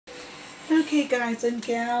Okay, guys and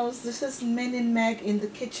gals, this is Min and Meg in the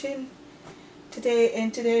kitchen today,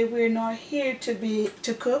 and today we're not here to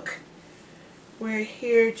cook. We're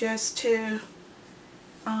here just do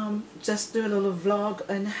a little vlog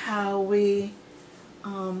on how we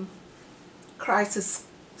um, crisis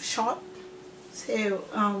shop.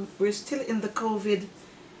 So we're still in the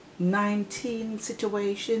COVID-19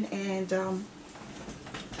 situation, and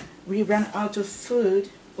we ran out of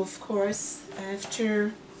food, of course,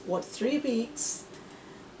 after what 3 weeks.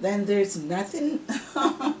 Then there's nothing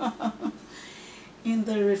in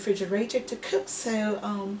the refrigerator to cook,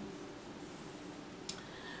 so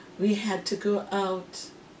we had to go out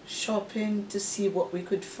shopping to see what we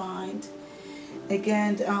could find.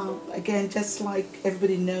 Again, just like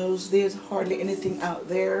everybody knows, there's hardly anything out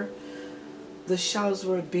there. The shelves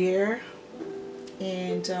were bare,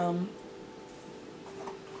 and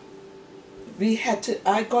we had to.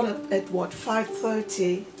 I got up at what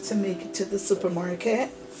 5:30 to make it to the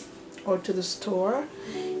supermarket or to the store,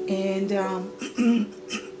 and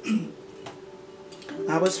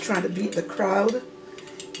I was trying to beat the crowd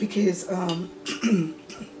because I'm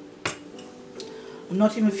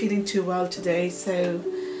not even feeling too well today, so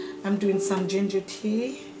I'm doing some ginger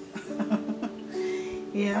tea.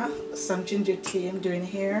 Yeah, some ginger tea I'm doing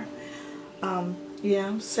here.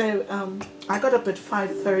 Yeah, so I got up at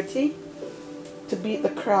 5:30 to beat the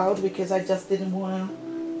crowd because I just didn't want to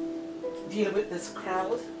deal with this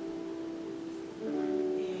crowd.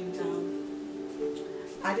 And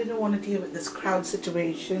I didn't want to deal with this crowd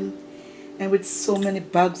situation. And with so many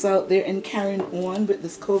bugs out there and carrying on with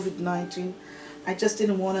this COVID-19, I just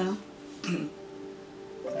didn't want to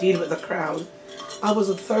deal with the crowd. I was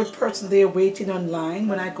the third person there waiting online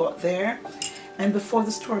when I got there. And before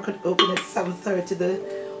the store could open at 7:30, the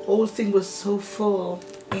whole thing was so full.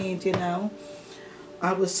 And, you know,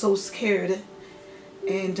 I was so scared.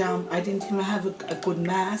 And I didn't even have a good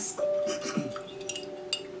mask.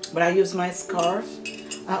 But I used my scarf.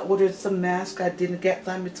 I ordered some masks. I didn't get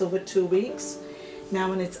them. It's over 2 weeks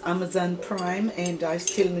now, and it's Amazon Prime, and I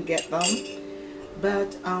still didn't get them.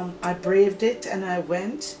 But I braved it and I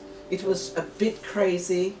went. It was a bit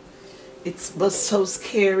crazy. It was so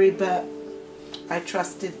scary, but I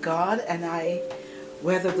trusted God and I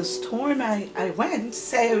weathered the storm. I went.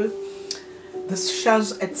 So the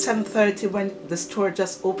shelves at 7:30 when the store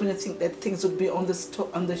just opened, I think that things would be on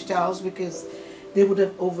the shelves because they would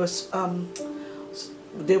have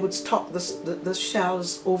they would stock the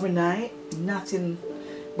shelves overnight. Nothing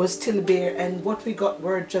was still bare, and what we got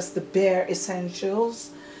were just the bare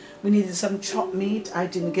essentials. We needed some chopped meat. I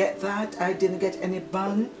didn't get that. I didn't get any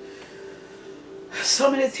bun.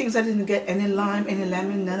 So many things. I didn't get any lime, any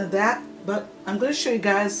lemon, none of that. But I'm going to show you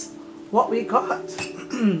guys what we got.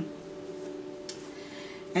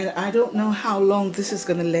 And I don't know how long this is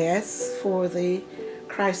going to last for the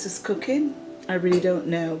crisis cooking. I really don't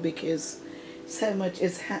know because so much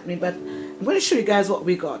is happening, but I'm going to show you guys what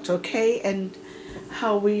we got, okay, and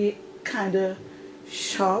how we kind of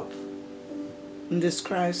shop in this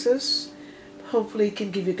crisis. Hopefully it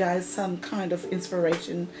can give you guys some kind of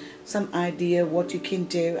inspiration, some idea what you can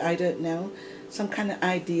do. I don't know, some kind of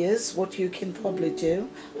ideas what you can probably do.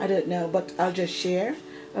 I don't know, but I'll just share.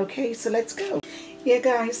 Okay, so let's go. Yeah,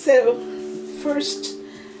 guys, so first,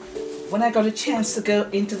 when I got a chance to go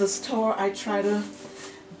into the store, I try to,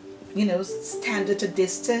 you know, stand at a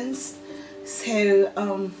distance so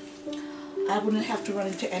I wouldn't have to run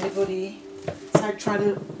into anybody. So I try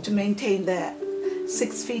to maintain that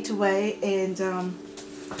 6 feet away, and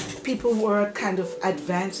people were kind of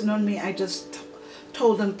advancing on me. I just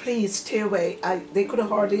told them, please stay away. They could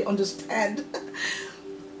hardly understand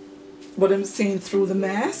what I'm saying through the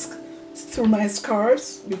mask, through my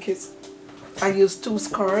scarves, because I use 2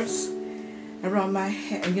 scarves around my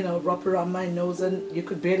head, you know, wrap around my nose, and you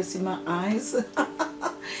could barely see my eyes.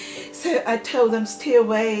 So I told them, stay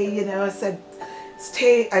away, you know. I said,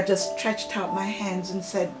 stay. I just stretched out my hands and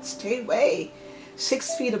said, stay away,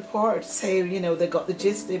 6 feet apart. So, you know, they got the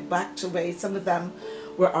gist. They backed away. Some of them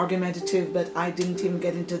were argumentative, but I didn't even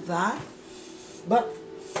get into that. But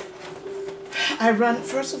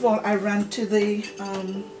first of all, I ran to the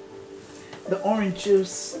orange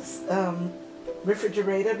juice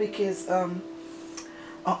refrigerator because I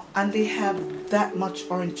only have that much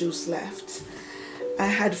orange juice left. I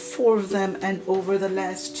had 4 of them, and over the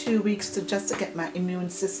last 2 weeks just to get my immune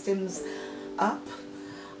systems up,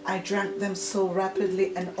 I drank them so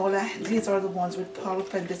rapidly, and these are the ones with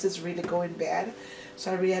pulp, and this is really going bad.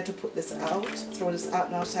 So I really had to put this out, throw this out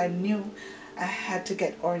now. So I knew I had to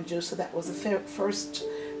get orange juice. So that was the first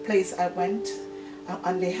place I went. I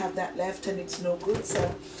only have that left, and it's no good.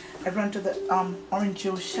 So I ran to the orange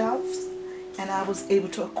juice shelves, and I was able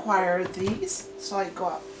to acquire these. So I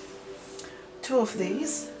got 2 of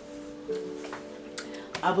these.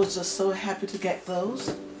 I was just so happy to get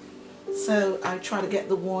those. So I try to get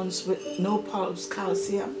the ones with no pulps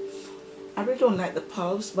calcium. I really don't like the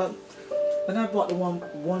pulps, but when I bought the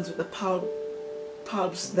ones with the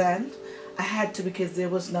pulps, then I had to, because there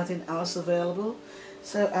was nothing else available.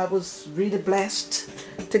 So I was really blessed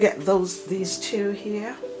to get these 2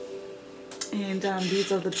 here. And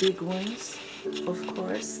these are the big ones, of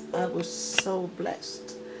course. I was so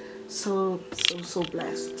blessed. So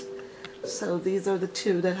blessed. So these are the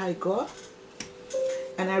 2 that I got.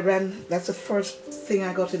 And that's the first thing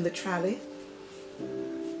I got in the trolley.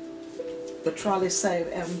 The trolley, so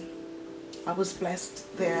I was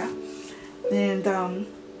blessed there. And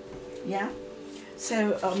yeah.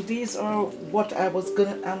 So these are what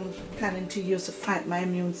I'm planning to use to fight my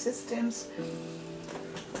immune systems.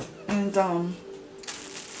 And the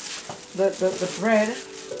bread,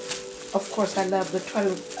 of course, I love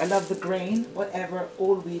the grain, whatever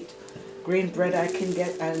whole wheat grain bread I can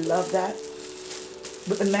get. I love that.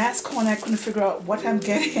 But the mask on, I couldn't figure out what I'm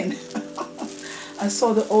getting. I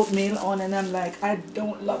saw the oatmeal on, and I'm like, I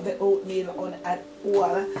don't love the oatmeal on at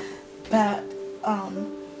all. But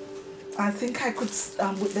I think I could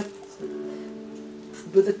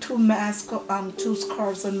with the 2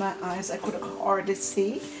 scarves on my eyes, I could hardly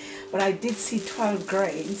see. But I did see 12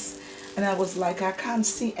 grains, and I was like, I can't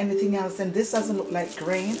see anything else, and this doesn't look like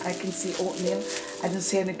grain. I can see oatmeal. I didn't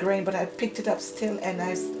see any grain, but I picked it up still, and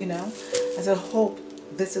I said, hope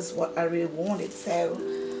this is what I really wanted. So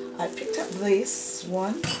I picked up this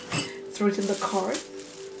one, threw it in the cart.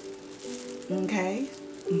 Okay.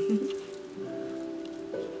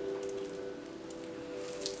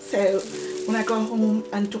 So when I got home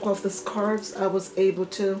and took off the scarves, I was able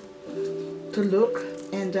to look,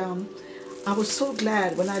 and I was so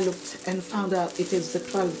glad when I looked and found out it is the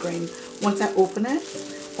 12 grain. Once I opened it,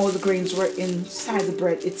 all the grains were inside the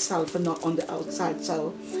bread itself and not on the outside.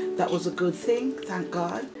 So that was a good thing, thank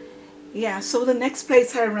God. Yeah, so the next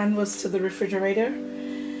place I ran was to the refrigerator,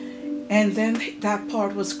 and then that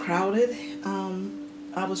part was crowded.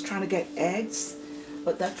 I was trying to get eggs,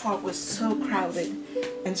 but that part was so crowded,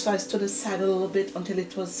 and so I stood aside a little bit until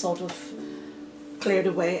it was sort of cleared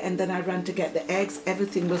away, and then I ran to get the eggs.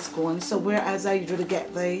 Everything was gone. So whereas I usually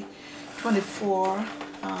get the 24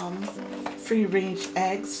 free-range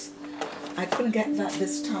eggs, I couldn't get that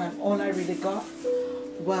this time. All I really got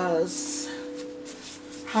was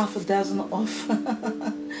half a dozen of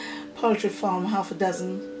Poultry Farm, half a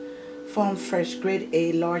dozen Farm Fresh Grade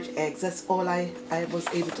A large eggs. That's all I was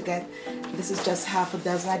able to get. This is just half a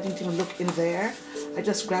dozen. I didn't even look in there. I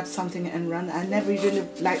just grabbed something and ran. I never really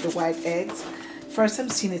like the white eggs. First I'm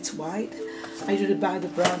seeing it's white. I usually buy the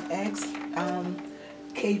brown eggs,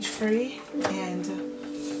 cage free, and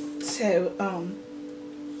so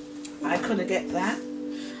I couldn't get that.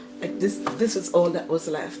 This is all that was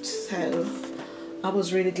left. So I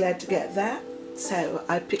was really glad to get that. So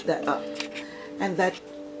I picked that up, and that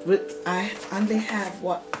I only have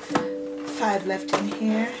 5 left in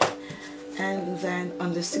here, and then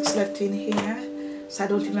only 6 left in here. So I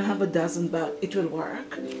don't even have a dozen, but it will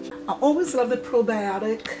work. I always love the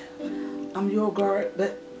probiotic yogurt,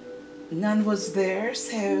 but none was there.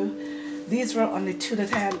 So these were only 2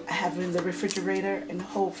 that I have in the refrigerator, and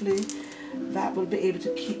hopefully that will be able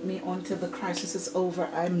to keep me until the crisis is over.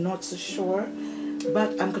 I'm not so sure,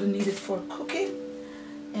 but I'm going to need it for cooking.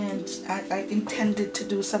 And I intended to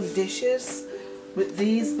do some dishes with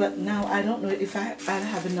these, but now I don't know if I'll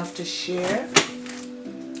have enough to share.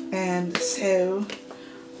 And so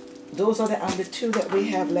those are the only 2 that we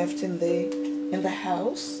have left in the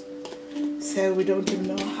house. So we don't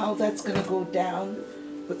even know how that's gonna go down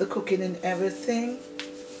with the cooking and everything.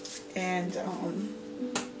 And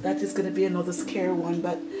that is gonna be another scary one.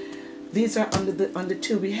 But these are under the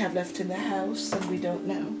 2 we have left in the house, and we don't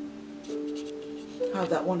know how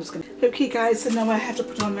that one is gonna. Okay, guys, so now I have to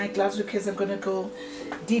put on my gloves because I'm gonna go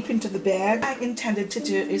deep into the bag. What I intended to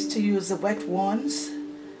do is to use the wet ones,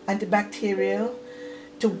 antibacterial,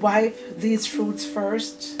 to wipe these fruits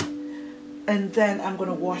first, and then I'm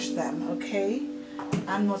gonna wash them. Okay,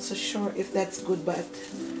 I'm not so sure if that's good, but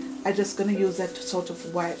I'm just gonna use that to sort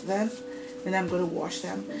of wipe them, and I'm gonna wash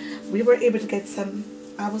them. We were able to get some.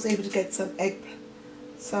 I was able to get some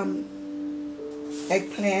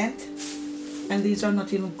eggplant, and these are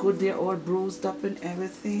not even good. They're all bruised up and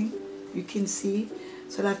everything, you can see.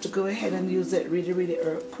 So I have to go ahead and use it really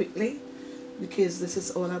quickly, because this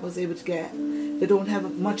is all I was able to get. They don't have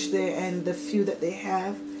much there, and the few that they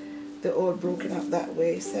have, they're all broken up that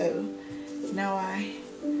way. So now I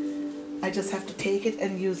I just have to take it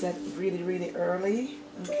and use that really early.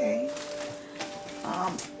 Okay.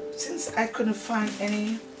 Since I couldn't find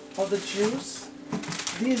any of the juice,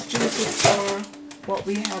 these juices are what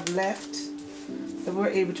we have left that we're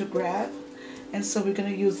able to grab, and so we're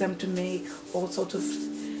going to use them to make all sorts of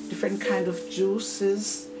different kind of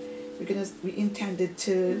juices. We intended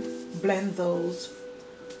to blend those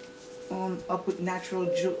up with natural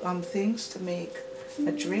things to make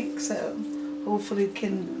a drink. So hopefully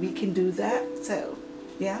we can do that. So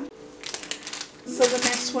yeah. So the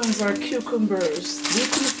next ones are cucumbers. We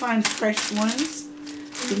couldn't find fresh ones.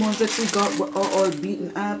 The ones that we got were all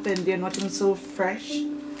beaten up and they're not even so fresh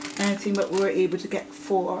or anything, but we were able to get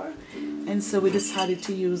 4, and so we decided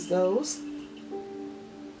to use those.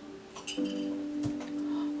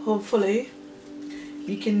 Hopefully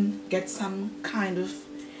we can get some kind of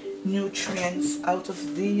nutrients out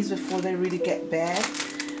of these before they really get bad,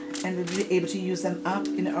 and we'll be able to use them up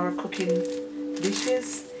in our cooking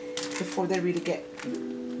dishes before they really get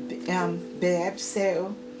bad.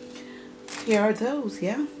 So here are those.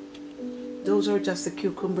 Yeah, those are just the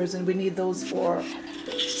cucumbers, and we need those for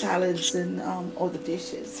salads and other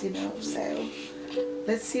dishes, you know. So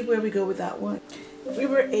let's see where we go with that one. We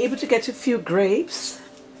were able to get a few grapes.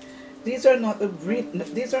 These are not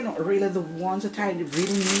really the ones that I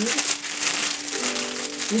really need.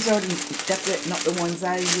 These are definitely not the ones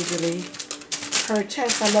I usually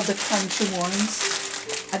purchase. I love the crunchy ones.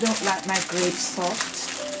 I don't like my grapes soft.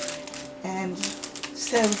 And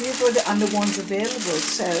so these were the only ones available.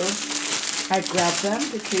 So I grabbed them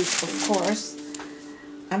because, of course,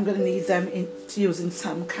 I'm going to need them to use in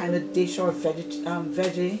some kind of dish or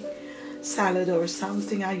veggie salad or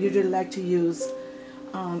something. I usually like to use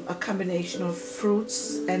a combination of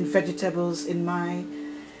fruits and vegetables in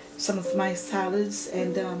some of my salads,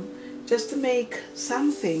 and just to make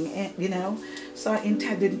something, you know. So I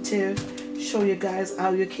intended to show you guys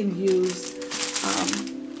how you can use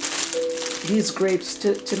these grapes to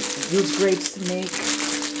make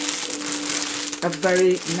a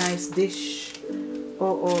very nice dish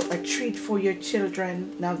or a treat for your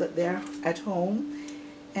children now that they're at home.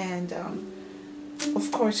 And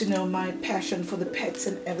of course, you know my passion for the pets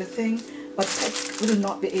and everything, but pets will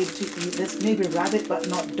not be able to eat this. Maybe rabbit, but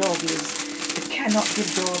not doggies. You cannot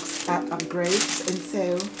give dogs grapes, and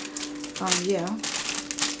so yeah,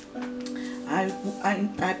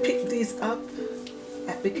 I picked these up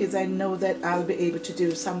because I know that I'll be able to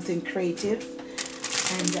do something creative,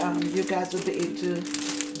 and you guys will be able to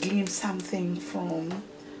glean something from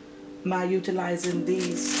my utilizing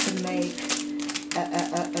these to make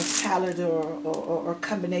a salad or a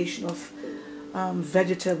combination of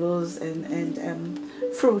vegetables and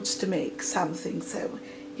fruits to make something. So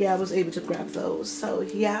yeah, I was able to grab those. So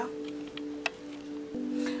yeah,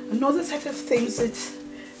 another set of things that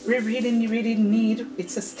we really need,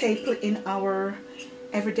 it's a staple in our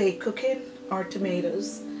everyday cooking, are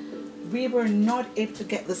tomatoes. We were not able to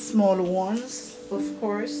get the smaller ones, of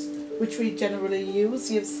course, which we generally use.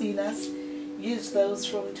 You've seen us use those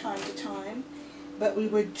from time to time, but we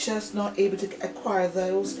were just not able to acquire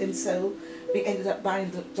those, and so we ended up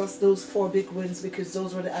buying just those 4 big ones because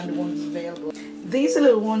those were the only ones available. These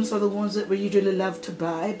little ones are the ones that we usually love to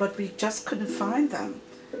buy, but we just couldn't find them.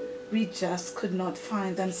 We just could not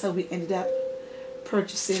find them, so we ended up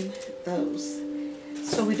purchasing those.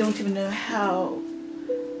 So we don't even know how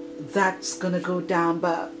that's gonna go down,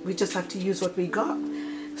 but we just have to use what we got.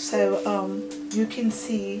 So you can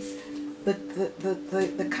see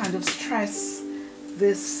the kind of stress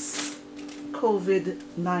this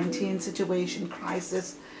COVID-19 situation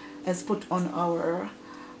crisis has put on our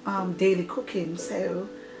daily cooking. So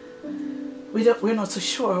we're not so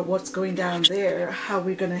sure what's going down there, how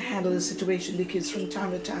we're going to handle the situation, because from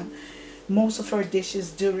time to time most of our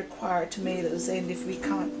dishes do require tomatoes, and if we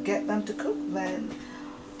can't get them to cook, then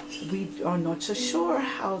we are not so sure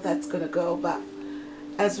how that's going to go. But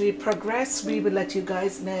as we progress, we will let you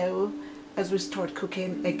guys know as we start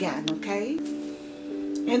cooking again, okay?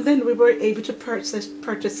 And then we were able to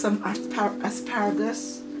purchase some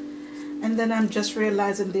asparagus, and then I'm just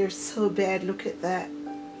realizing they're so bad. Look at that.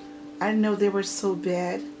 I know they were so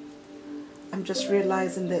bad. I'm just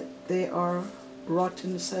realizing that they are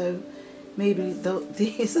rotten, so maybe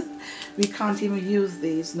these we can't even use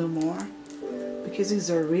these no more because these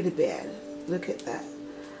are really bad. Look at that.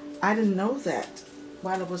 I didn't know that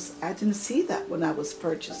I didn't see that when I was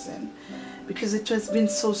purchasing, because it has been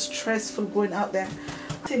so stressful going out there.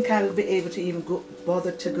 I think I'll be able to even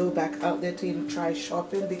bother to go back out there to even try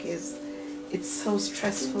shopping, because it's so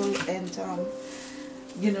stressful, and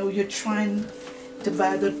you know, you're trying to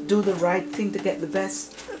do the right thing to get the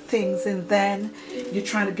best things, and then you're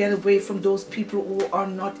trying to get away from those people who are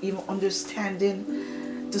not even understanding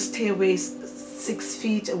to stay away 6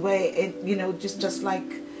 feet away, and you know, just like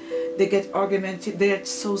they get argumentative, they're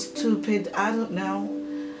so stupid. I don't know.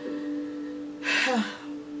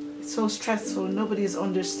 It's so stressful. Nobody's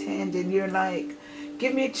understanding. You're like,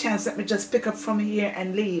 give me a chance, let me just pick up from here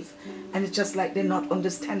and leave. And it's just like they're not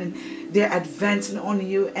understanding. They're advancing on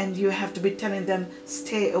you, and you have to be telling them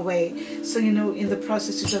stay away. So you know, in the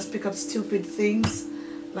process you just pick up stupid things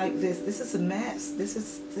like this. This is a mess. This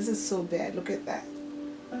is so bad. Look at that.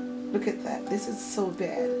 Look at that. This is so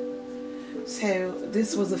bad. So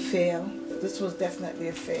this was a fail. This was definitely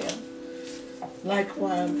a fail.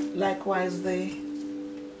 Likewise the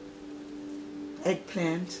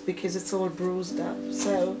eggplant, because it's all bruised up.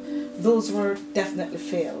 So those were definitely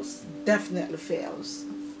fails. Definitely fails.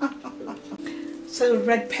 So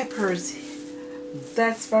red peppers,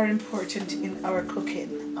 that's very important in our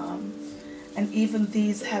cooking. And even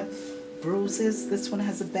these have bruises. This one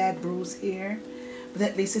has a bad bruise here, but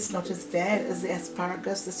at least it's not as bad as the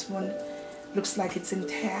asparagus. This one looks like it's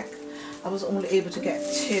intact. I was only able to get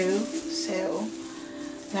 2, so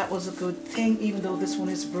that was a good thing, even though this one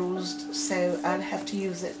is bruised. So I'll have to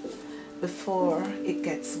use it before it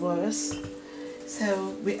gets worse.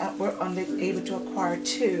 So we're only able to acquire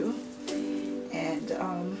 2, and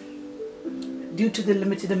due to the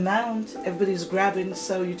limited amount, everybody's grabbing,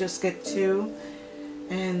 so you just get 2,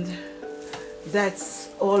 and that's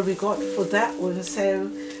all we got for that one.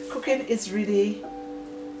 So cooking is really,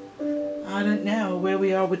 I don't know where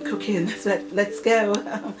we are with cooking. So let's go.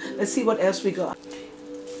 Let's see what else we got.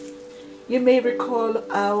 You may recall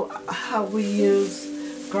how we use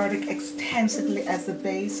garlic extensively as the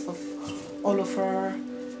base of all of our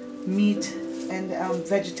meat and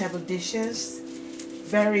vegetable dishes.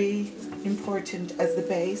 Very important as the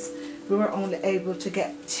base. We were only able to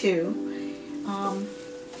get 2.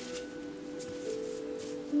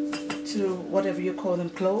 To whatever you call them,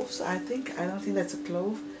 cloves, I don't think that's a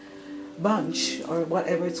clove. Bunch or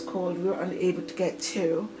whatever it's called. We were only able to get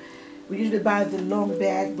 2. We usually buy the long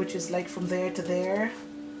bag, which is like from there to there.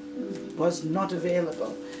 Was not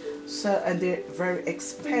available. So, and they're very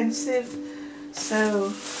expensive. So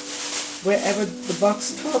wherever the box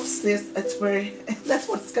stops, that's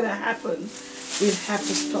what's gonna happen. We'll have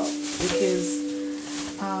to stop because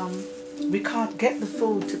we can't get the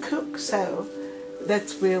food to cook. So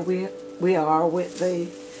that's where we are with the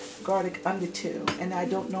garlic under 2. And I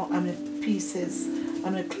don't know how many pieces,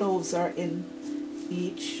 how many cloves are in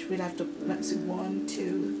each. We'll have to, let's see, 1,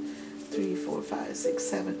 2, 3, 4, 5, 6,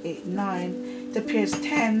 7, 8, 9. It appears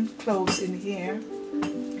 10 cloves in here.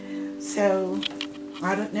 So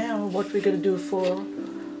I don't know what we're going to do for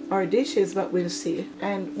our dishes, but we'll see.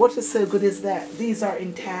 And what is so good is that these are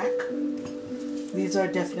intact. These are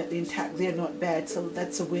definitely intact. They're not bad, so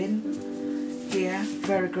that's a win here.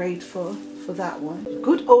 Very grateful for that one.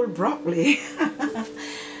 Good old broccoli.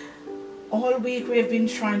 All week we have been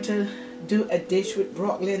trying to do a dish with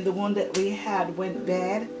broccoli, and the one that we had went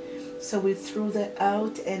bad, so we threw that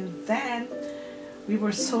out. And then we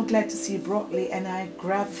were so glad to see broccoli, and I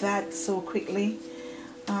grabbed that so quickly.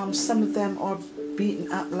 Some of them are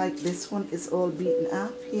beaten up, like this one is all beaten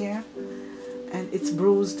up here, and it's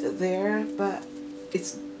bruised there, but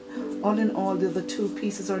it's all in all the 2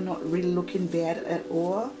 pieces are not really looking bad at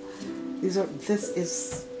all. This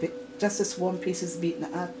is just this one piece is beaten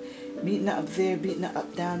up there, beaten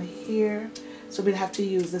up down here. So we'll have to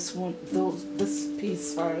use this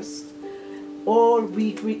piece first. All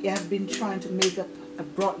week we have been trying to make up a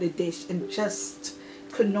broccoli dish and just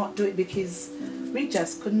could not do it because we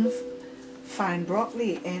just couldn't find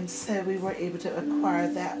broccoli, and so we were able to acquire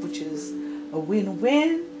that, which is a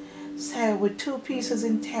win-win. So with 2 pieces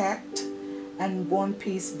intact and 1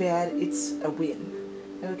 piece bad, it's a win.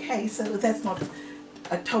 Okay, so that's not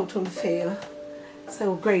a total fail.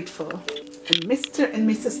 So grateful. And Mr. and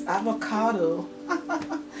Mrs. Avocado.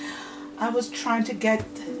 I was trying to get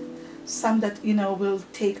some that, you know, will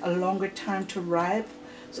take a longer time to ripe.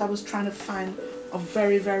 So I was trying to find a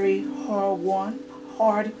very, very hard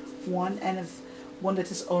one, and one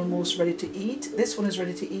that is almost ready to eat. This one is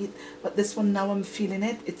ready to eat, but this one, now I'm feeling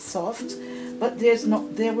it. It's soft, but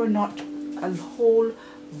there were not a whole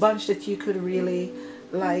bunch that you could really,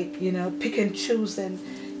 like, you know, pick and choose, and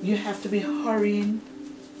you have to be hurrying.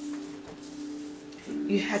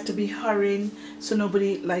 You had to be hurrying so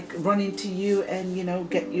nobody like run into you and, you know,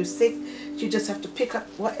 get you sick. You just have to pick up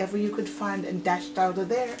whatever you could find and dash out of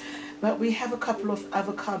there. But we have a couple of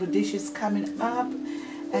avocado dishes coming up,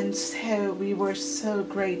 and so we were so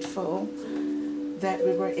grateful that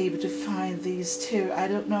we were able to find these two. I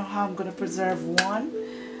don't know how I'm going to preserve one.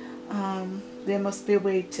 There must be a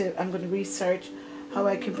way to, I'm going to research how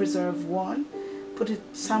I can preserve one, put it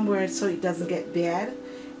somewhere so it doesn't get bad,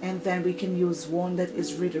 and then we can use one that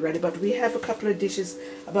is really ready. But we have a couple of dishes,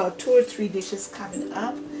 about 2 or 3 dishes coming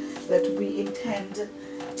up that we intend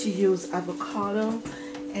to use avocado,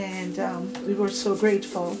 and we were so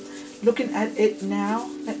grateful. Looking at it now,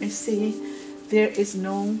 let me see, there is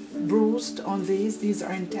no bruised on these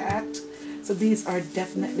are intact, so these are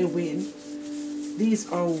definitely win. These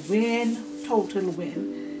are win, total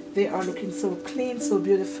win. They are looking so clean, so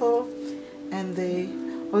beautiful, and they,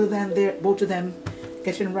 other than they're both of them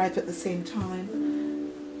getting ripe at the same time,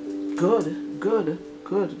 good, good,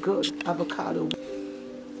 good, good avocado.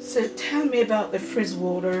 So tell me about the frizz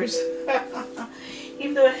waters.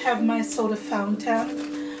 Even though I have my soda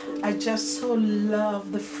fountain, I just so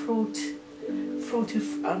love the fruity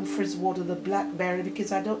frizz water, the blackberry,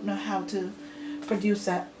 because I don't know how to produce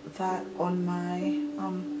that on my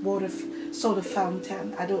soda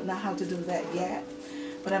fountain. I don't know how to do that yet,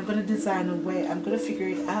 but I'm going to design a way. I'm going to figure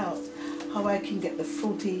it out how I can get the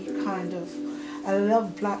fruity kind of. I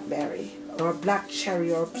love blackberry or black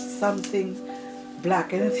cherry or something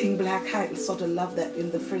black, anything black. I sort of love that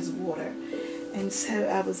in the frizz water, and so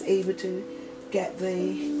I was able to get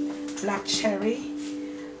the black cherry.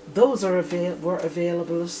 Those are were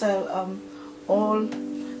available. So all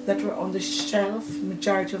that were on the shelf,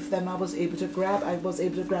 majority of them I was able to grab. I was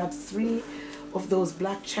able to grab 3 of those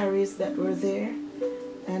black cherries that were there,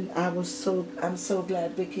 and I'm so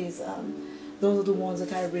glad, because those are the ones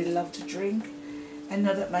that I really love to drink. And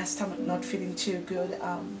now that my stomach not feeling too good,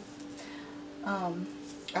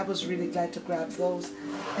 I was really glad to grab those.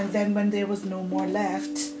 And then when there was no more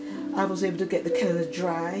left, I was able to get the Canada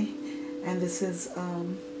Dry, and this is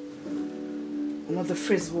another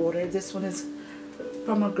frizz water. This one is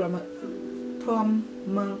pomegranate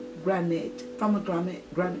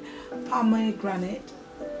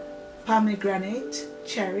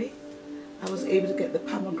cherry. I was able to get the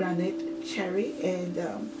pomegranate cherry and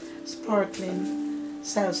sparkling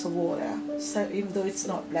salsa water. So even though it's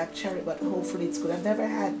not black cherry, but hopefully it's good. I've never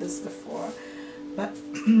had this before, but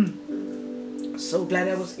so glad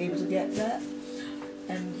I was able to get that.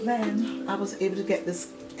 And then I was able to get this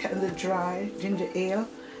Canada Dry ginger ale,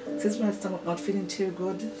 since my stomach not feeling too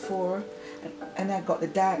good and I got the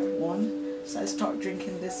dark one, so I start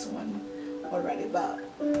drinking this one already. But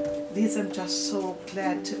these I'm just so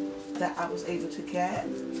glad that I was able to get.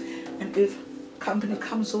 And if company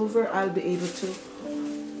comes over, I'll be able to,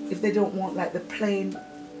 if they don't want like the plain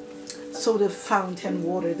soda fountain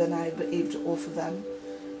water, then I'll be able to offer them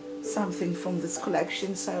something from this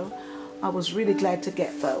collection. So I was really glad to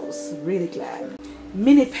get those, really glad.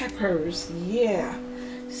 Mini peppers, yeah.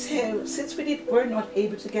 So since we're not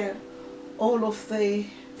able to get all of the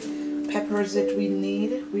peppers that we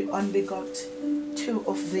need, we only got 2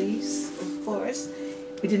 of these, of course.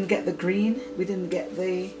 We didn't get the green, we didn't get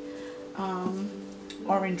the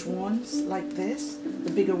orange ones like this,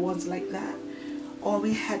 the bigger ones like that. All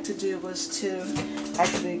we had to do was to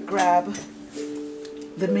actually grab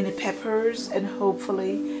the mini peppers, and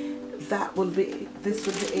hopefully this will be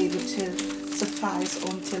able to suffice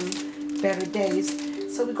until better days.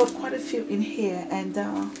 So we got quite a few in here, and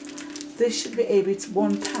this should be able, it's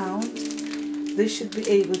 1 pound. This should be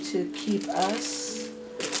able to keep us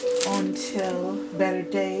until better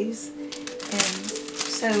days. And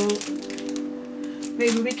so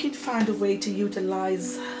maybe we could find a way to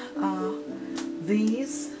utilize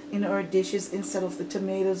these in our dishes instead of the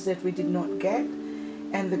tomatoes that we did not get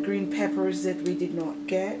and the green peppers that we did not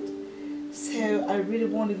get. So I really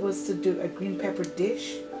wanted was to do a green pepper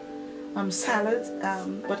dish, salad,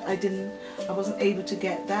 but I wasn't able to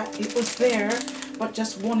get that. It was there, but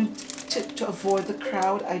just wanted to avoid the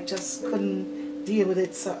crowd. I just couldn't deal with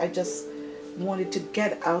it, so I just wanted to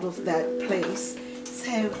get out of that place.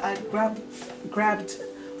 So I grabbed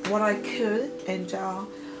what I could, and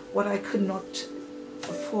what I could not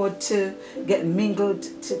afford to get mingled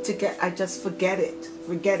to get, I just forget it.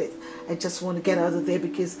 I just want to get out of there,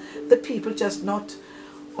 because the people just not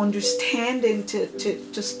understanding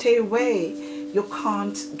to stay away. You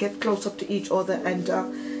can't get close up to each other, and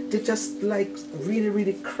they're just like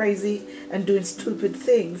really crazy and doing stupid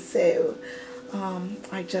things. So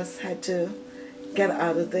I just had to get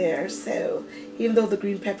out of there. So even though the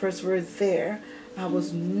green peppers were there, I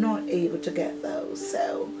was not able to get those.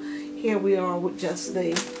 So here we are with just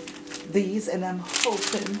these, and I'm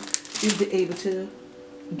hoping we'll be able to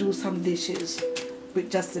do some dishes with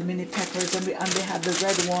just the mini peppers, and we only have the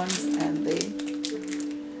red ones, and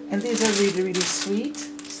these are really sweet.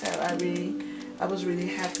 So I was really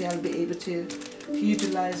happy I'll be able to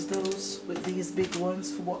utilize those with these big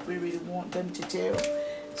ones for what we really want them to do.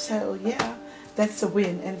 So yeah, that's a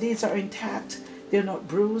win. And these are intact. They're not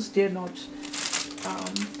bruised. They're not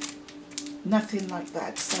nothing like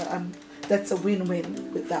that. So that's a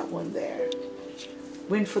win-win with that one there.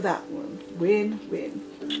 Win for that one. Win-win.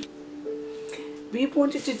 We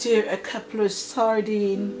wanted to do a couple of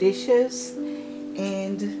sardine dishes,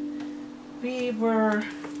 and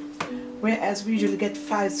whereas we usually get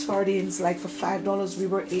 5 sardines like for $5, we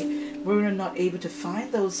were not able to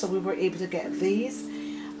find those, so we were able to get these.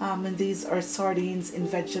 And these are sardines in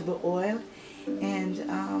vegetable oil, and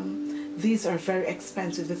these are very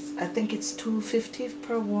expensive. I think it's $2.50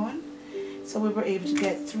 per one. So we were able to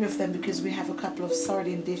get 3 of them because we have a couple of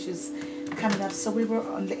sardine dishes coming up. So we were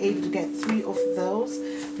only able to get 3 of those,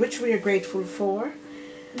 which we are grateful for.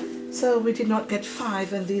 So we did not get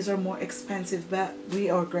 5, and these are more expensive, but we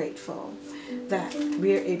are grateful that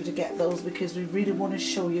we are able to get those because we really want to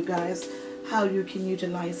show you guys how you can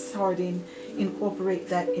utilize sardine, incorporate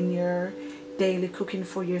that in your daily cooking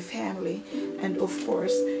for your family. And of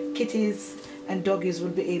course, kitties and doggies will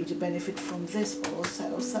be able to benefit from this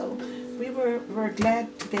also. So we're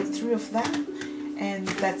glad to get 3 of them, and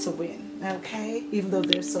that's a win, okay? Even though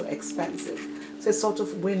they're so expensive. So it's sort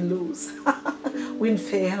of win-lose,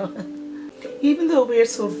 win-fail. Even though we're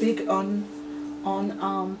so big on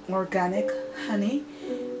organic honey,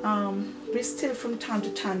 we still from time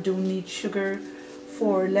to time do need sugar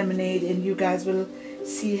for lemonade, and you guys will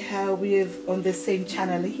see how we have on the same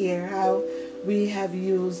channel here how we have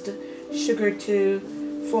used sugar to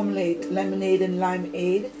formulate lemonade and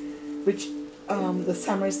limeade, which the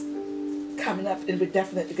summer's coming up and we're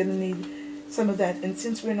definitely going to need some of that. And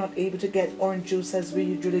since we're not able to get orange juice as we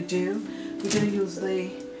usually do, we're going to use the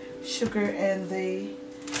sugar and the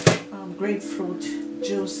grapefruit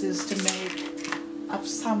juices to make up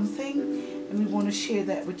something, and we want to share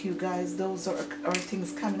that with you guys. Those are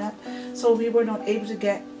things coming up. So we were not able to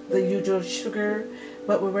get the usual sugar,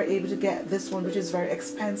 but we were able to get this one, which is very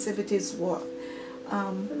expensive. It is what,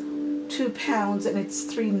 2 pounds, and it's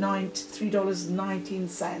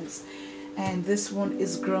 $3.19, and this one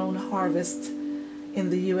is grown harvest in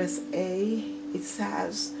the USA. It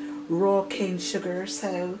says raw cane sugar,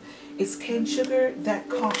 so it's cane sugar that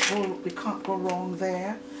we can't go wrong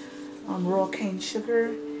there. Raw cane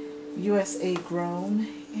sugar, USA grown,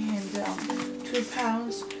 and 2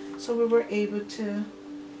 pounds. So we were able to,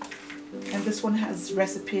 and this one has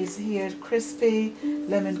recipes here, crispy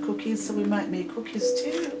lemon cookies, so we might make cookies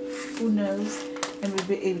too, who knows. And we'll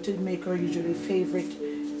be able to make our usually favorite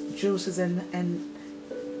juices and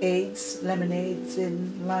aids, lemonades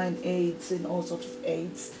and limeades and all sorts of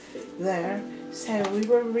aids there. So we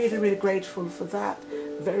were really grateful for that.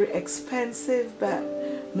 Very expensive, but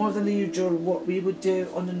more than the usual what we would do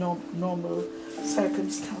under normal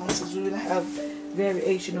circumstances. We will have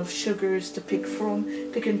variation of sugars to pick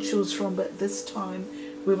and choose from, but this time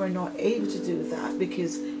we were not able to do that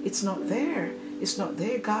because it's not there. It's not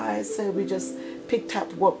there, guys. So we just picked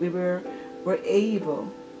up what we were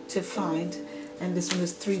able to find, and this one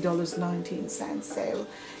is $3.19. So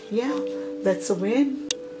yeah, that's a win.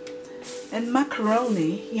 And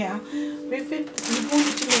macaroni, yeah, we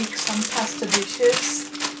wanted to make some pasta dishes,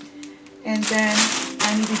 and then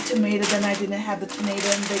I needed tomato, then I didn't have the tomato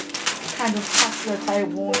and the kind of pasta that I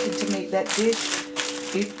wanted to make that dish.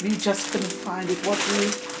 We just couldn't find it. What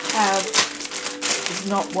we have is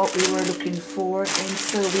not what we were looking for, and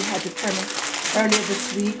so we had to earlier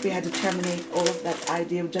this week we had to terminate all of that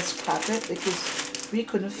idea of just scrap it because we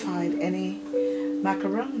couldn't find any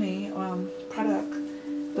macaroni product.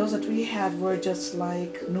 Those that we had were just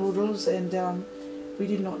like noodles, and we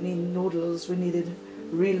did not need noodles. We needed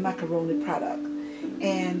real macaroni product,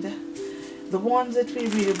 and the ones that we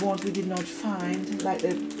really want we did not find, like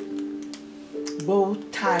the bow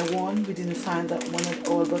tie one. We didn't find that one at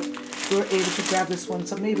all, but we were able to grab this one,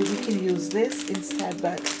 so maybe we can use this instead.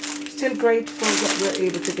 But still grateful that we're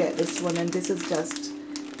able to get this one, and this is just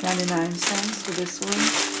 99 cents for this one.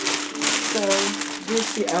 So we'll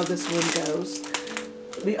see how this one goes.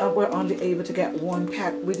 We were only able to get 1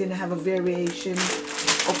 pack. We didn't have a variation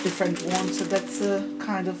of different ones, so that's a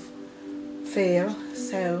kind of fail.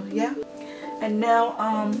 So yeah. And now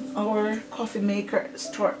our coffee maker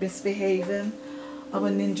start misbehaving.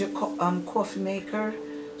 Our Ninja coffee maker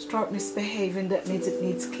start misbehaving. That means it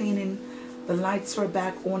needs cleaning. The lights are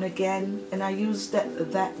back on again, and I use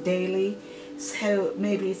that daily. So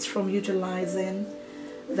maybe it's from utilizing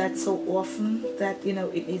that so often that, you know,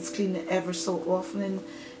 it needs cleaning ever so often. And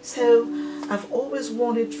so I've always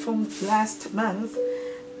wanted, from last month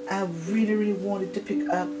I really wanted to pick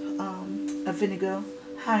up a a vinegar,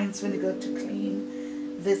 Heinz vinegar, to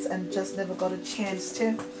clean this, and just never got a chance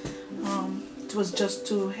to. It was just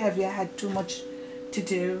too heavy. I had too much to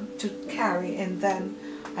do, to carry, and then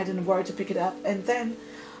I didn't worry to pick it up. And then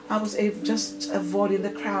I was able, just avoiding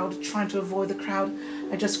the crowd, trying to avoid the crowd,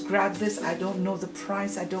 I just grabbed this. I don't know the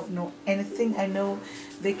price, I don't know anything. I know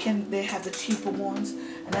they have the cheaper ones,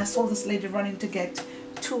 and I saw this lady running to get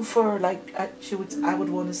two for like I would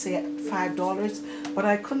want to say $5, but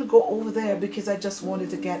I couldn't go over there because I just wanted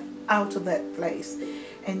to get out of that place.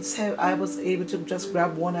 And so I was able to just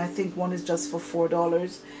grab one. I think one is just for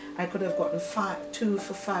 $4. I could have gotten two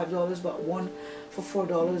for $5, but one for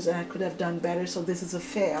 $4, and I could have done better. So this is a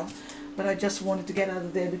fail. But I just wanted to get out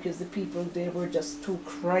of there because the people, they were just too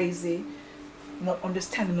crazy, not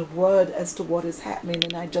understanding the word as to what is happening,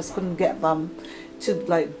 and I just couldn't get them to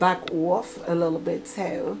like back off a little bit.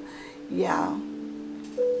 So yeah,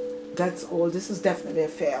 that's all. This is definitely a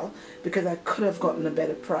fail because I could have gotten a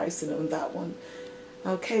better price on that one.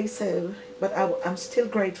 Okay, so but I'm still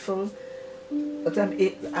grateful that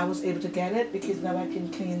I was able to get it, because now I can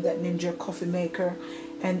clean that Ninja coffee maker.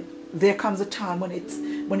 And there comes a time when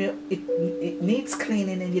it needs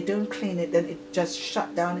cleaning and you don't clean it, then it just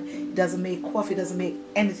shut down. It doesn't make coffee, doesn't make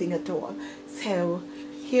anything at all. So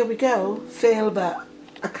here we go, fail but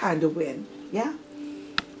a kind of win. Yeah.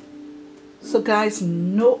 So guys,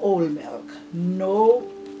 no old milk,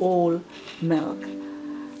 no old milk.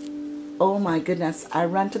 Oh my goodness, I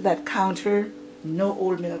ran to that counter, no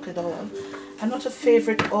old milk at all. I'm not a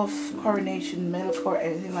favorite of Coronation milk or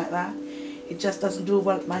anything like that. It just doesn't do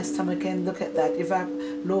well with my stomach. And look at that, if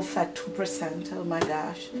I'm low fat 2%, oh my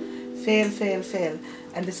gosh. Fail, fail, fail.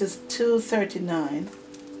 And this is $2.39.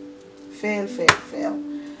 Fail, fail, fail.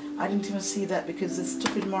 I didn't even see that because the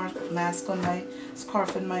stupid mask on my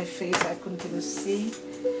scarf on my face, I couldn't even see.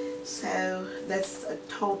 So that's a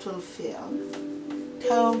total fail.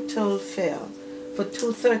 Total fail. For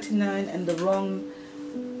 $2.39 and the wrong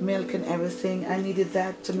milk and everything. I needed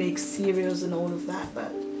that to make cereals and all of that,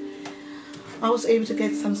 but I was able to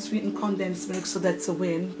get some sweetened condensed milk, so that's a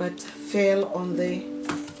win. But fail on the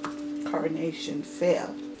Coronation,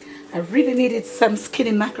 fail. I really needed some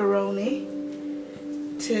skinny macaroni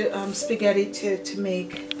to spaghetti to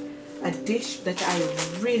make a dish that I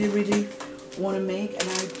really want to make, and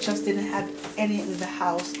I just didn't have any in the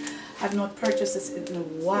house. I've not purchased this in a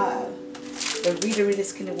while. The really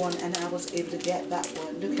skinny one, and I was able to get that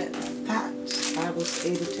one. Look at that. I was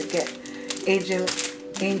able to get angel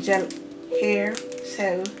hair.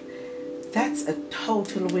 So that's a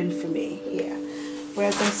total win for me. Yeah.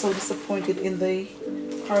 Whereas I'm so disappointed in the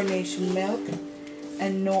Coronation milk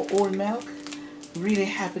and no old milk. Really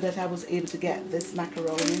happy that I was able to get this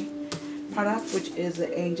macaroni product, which is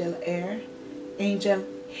the angel hair.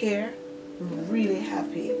 Really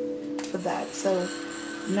happy for that. So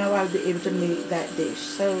now I'll be able to make that dish.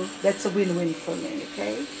 So that's a win-win for me,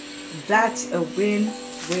 okay? That's a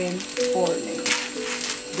win-win for me.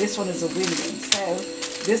 This one is a win-win. So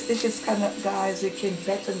this dish is coming up, guys. You can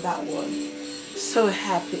bet on that one. So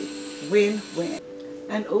happy. Win-win.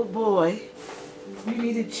 And oh boy, we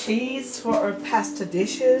needed cheese for our pasta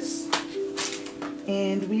dishes,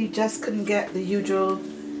 and we just couldn't get the usual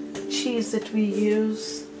cheese that we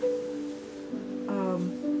use.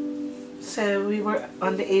 So we were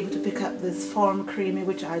unable to pick up this Farm Creamy,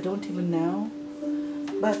 which I don't even know,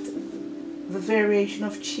 but the variation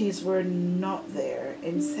of cheese were not there,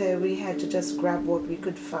 and so we had to just grab what we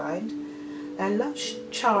could find. I love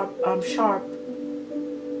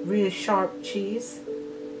really sharp cheese,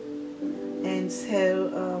 and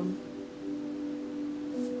so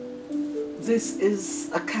this is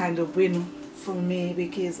a kind of win for me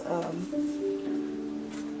because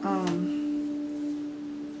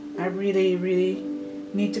I really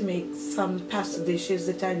need to make some pasta dishes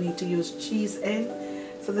that I need to use cheese in.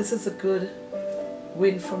 So this is a good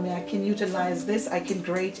win for me. I can utilize this. I can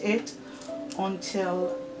grate it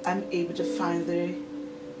until I'm able to find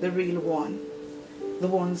the real one, the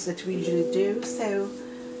ones that we usually do. So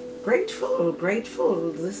grateful.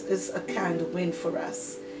 This is a kind of win for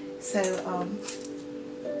us. So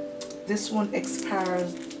this one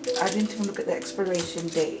expires. I didn't even look at the expiration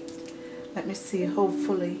date. Let me see.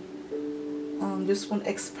 Hopefully this one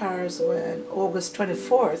expires when August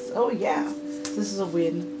 24th. Oh yeah, this is a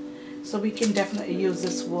win. So we can definitely use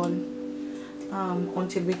this one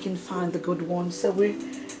until we can find the good one. So we'll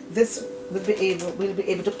be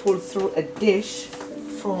able to pull through a dish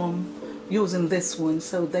from using this one.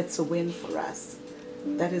 So that's a win for us.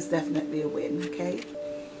 That is definitely a win. Okay.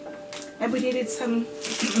 And we needed some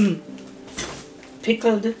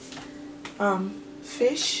pickled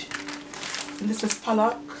fish. And this is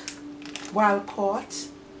pollock. wild caught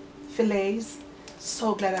fillets.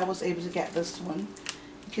 So glad I was able to get this one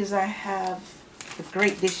because I have a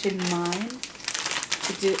great dish in mind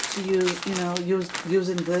to use,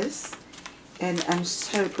 using this, and I'm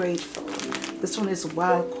so grateful. This one is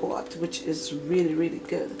wild caught, which is really, really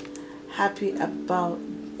good. Happy about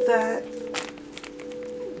that.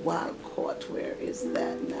 Wild caught, where is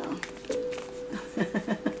that now?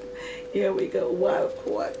 Here we go, wild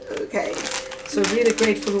caught. Okay, so really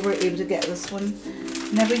grateful we were able to get this one.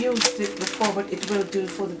 Never used it before, but it will do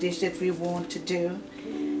for the dish that we want to do.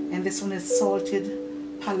 And this one is salted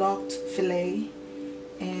pallotte fillet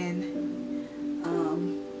and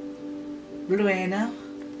Bluena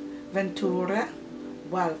Ventura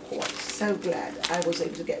wild caught. So glad I was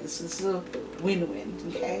able to get this. This is a win-win,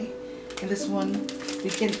 okay? And this one,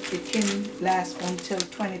 it can last until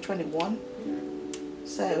 2021.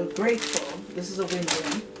 So grateful. This is a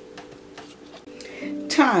win-win.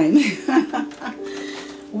 Thyme.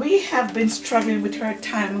 We have been struggling with our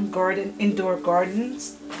thyme garden, indoor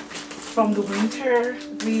gardens. From the winter,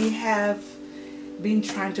 we have been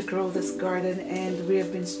trying to grow this garden, and we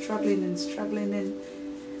have been struggling, and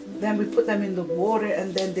then we put them in the water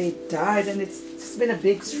and then they died, and it's been a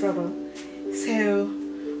big struggle. So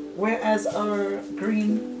whereas our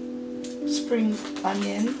green spring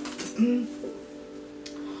onion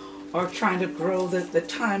or trying to grow, the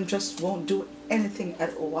thyme just won't do anything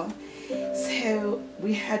at all. So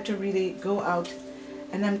we had to really go out,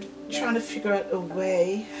 and I'm trying to figure out a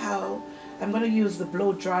way how I'm going to use the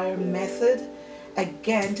blow dryer method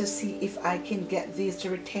again to see if I can get these to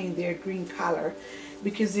retain their green color,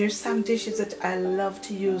 because there's some dishes that I love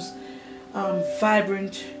to use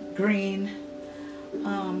vibrant green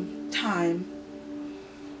thyme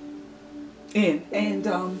in, and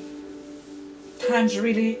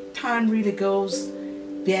thyme really goes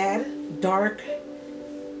bad, dark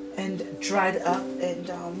and dried up, and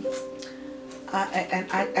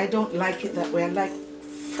I don't like it that way. I like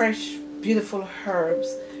fresh, beautiful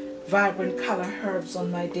herbs, vibrant color herbs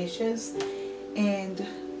on my dishes. And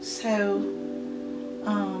so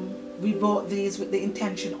we bought these with the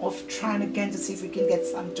intention of trying again to see if we can get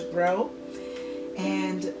some to grow,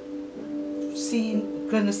 and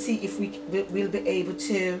gonna see if we'll be able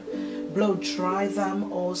to blow dry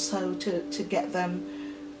them also to get them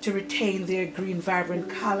to retain their green vibrant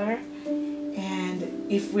color.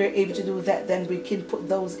 And if we're able to do that, then we can put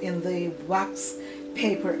those in the wax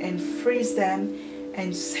paper and freeze them,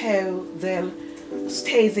 and so they'll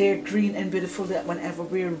stay there green and beautiful, that whenever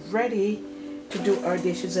we're ready to do our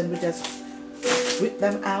dishes, and we just whip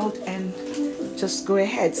them out and just go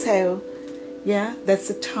ahead. So yeah, that's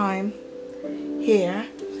the thyme here,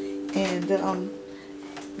 and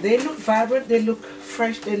they look vibrant, they look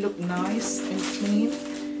fresh, they look nice and clean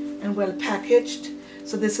and well packaged.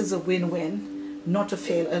 So this is a win-win, not a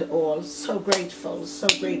fail at all. So grateful, so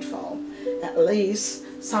grateful. At least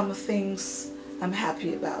some things I'm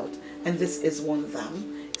happy about, and this is one of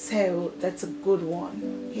them. So that's a good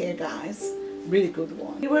one here, guys, really good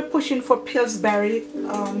one. We were pushing for Pillsbury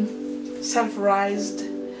self-raised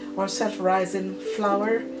or self-rising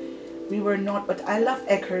flour. We were not, but I love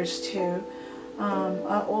Eckers too.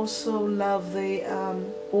 I also love the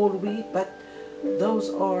old wheat, but those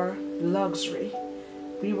are luxury.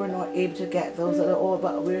 We were not able to get those at all,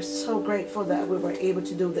 but we're so grateful that we were able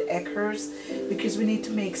to do the Eckers, because we need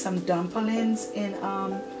to make some dumplings in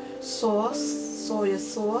soy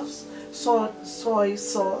sauce,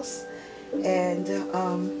 and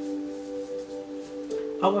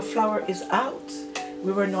our flour is out.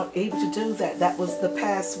 We were not able to do that. That was the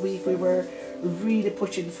past week. We were really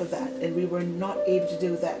pushing for that, and we were not able to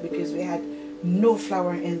do that because we had no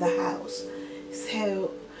flour in the house.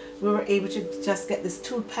 So we were able to just get this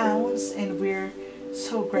 2 pounds, and we're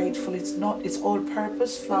so grateful. It's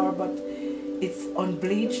all-purpose flour, but it's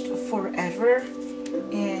unbleached forever,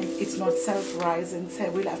 and it's not self-rising. So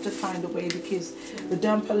we'll have to find a way, because the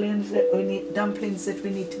dumplings that we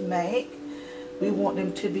need to make, we want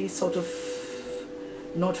them to be sort of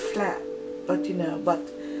not flat, but but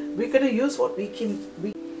we're gonna use what we can.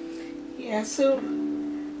 Yeah, so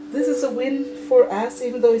this is a win for us,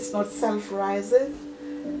 even though it's not self-rising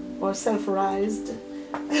or self-rised,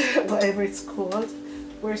 whatever it's called.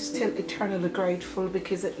 We're still eternally grateful,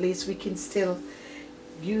 because at least we can still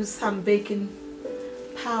use some baking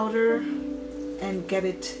powder and get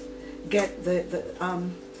the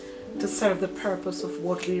to serve the purpose of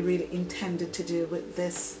what we really intended to do with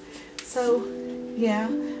this. So yeah,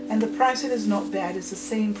 and the pricing is not bad. It's the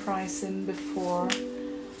same pricing before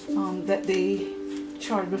that they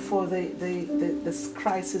charged before this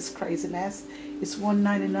crisis craziness. It's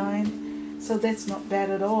 $1.99, So that's not bad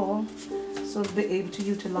at all. So to be able to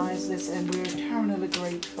utilize this, and we're eternally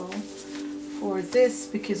grateful for this,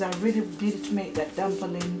 because I really needed to make that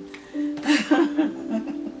dumpling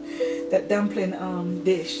that dumpling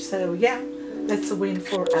dish. So yeah, that's a win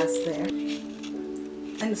for us there.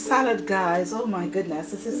 And salad, guys, oh my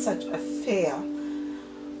goodness, this is such a fail.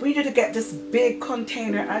 We need to get this big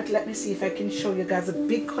container out. Let me see if I can show you guys a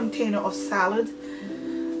big container of salad.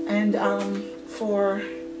 And for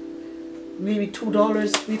maybe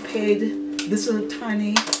 $2 we paid this little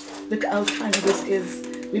tiny, look how tiny this is.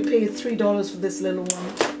 We paid $3 for this little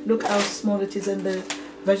one. Look how small it is, and the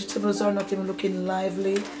vegetables are not even looking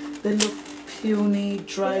lively. They look puny,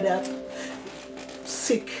 dried up,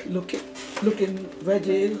 sick looking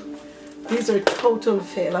veggies. These are total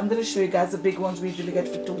fail. I'm going to show you guys the big ones we usually get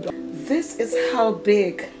for $2. This is how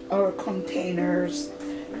big our containers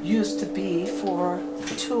used to be for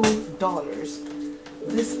 $2.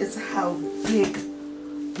 This is how big.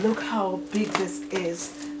 Look how big this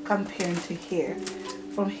is compared to here.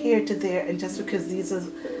 From here to there, and just because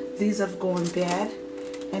these have gone bad,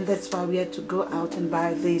 and that's why we had to go out and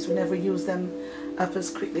buy these. We never use them up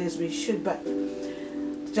as quickly as we should, but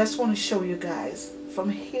just want to show you guys from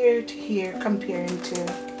here to here comparing to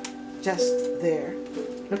just there.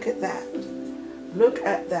 Look at that. Look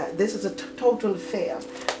at that. This is a total fail.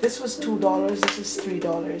 This was $2, this is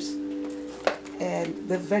 $3, and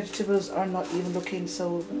the vegetables are not even looking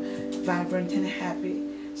so vibrant and happy.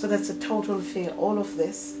 So that's a total fail. All of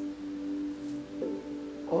this,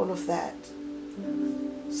 all of that.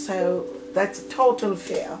 So that's a total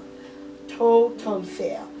fail. Total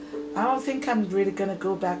fail. I don't think I'm really gonna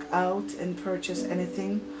go back out and purchase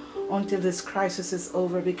anything until this crisis is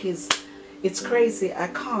over, because it's crazy. I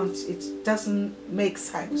can't. It doesn't make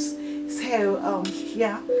sense. So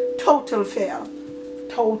yeah, total fail.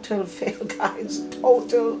 Total fail, guys.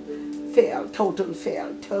 Total fail. Total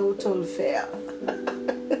fail. Total fail.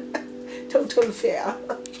 Total fail.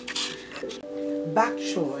 Bok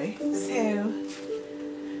choy. So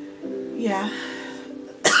yeah.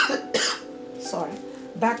 Sorry.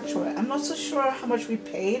 Bok choy. I'm not so sure how much we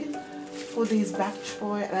paid for these bok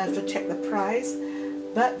choy. I have to check the price,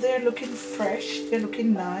 but they're looking fresh. They're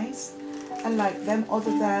looking nice. I like them.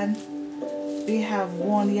 Other than we have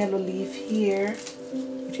one yellow leaf here,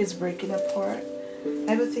 which is breaking apart.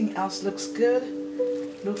 Everything else looks good.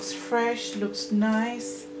 Looks fresh. Looks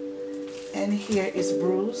nice. And here is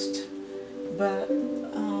bruised, but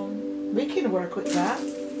we can work with that.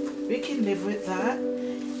 We can live with that.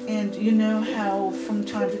 And you know how from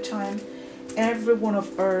time to time, every one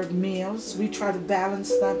of our meals, we try to balance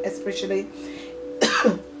them, especially,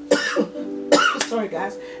 sorry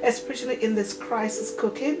guys, especially in this crisis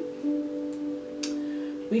cooking.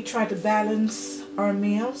 We try to balance our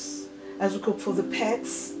meals as we cook for the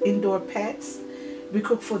pets, indoor pets. We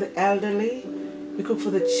cook for the elderly. We cook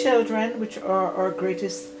for the children, which are our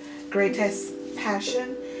greatest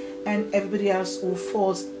passion, and everybody else who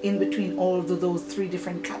falls in between all of those three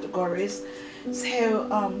different categories. So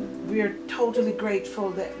we are totally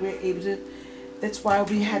grateful that we're able to. That's why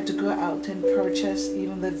we had to go out and purchase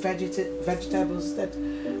even the vegetables that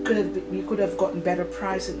we could have gotten better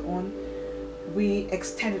pricing on. We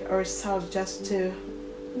extended ourselves just to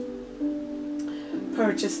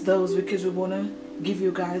purchase those because we want to give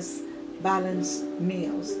you guys balanced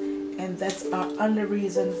meals, and that's our only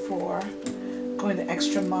reason for going the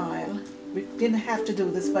extra mile. We didn't have to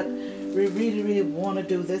do this, but we really want to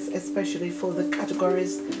do this, especially for the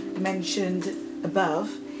categories mentioned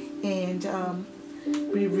above, and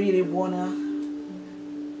we really want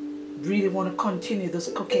to continue this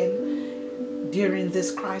cooking during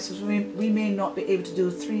this crisis. We may not be able to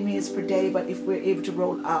do 3 meals per day, but if we're able to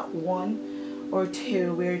roll out 1 or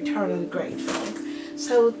 2, we're eternally grateful.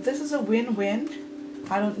 So this is a win-win.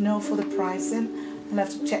 I don't know for the pricing. I'll have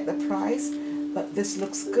to check the price, but this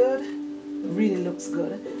looks good. Really looks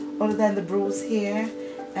good. Other than the bruise here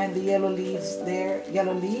and the yellow leaves there,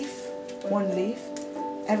 yellow leaf, 1 leaf,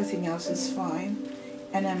 everything else is fine.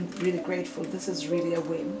 And I'm really grateful. This is really a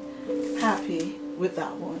win. Happy with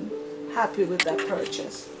that one. Happy with that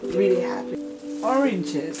purchase. Really happy.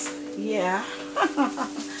 Oranges. Yeah.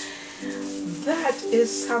 That is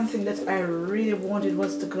something that I really wanted,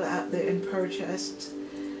 was to go out there and purchase,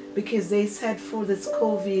 because they said for this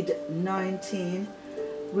COVID-19,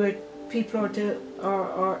 where people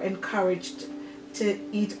are encouraged to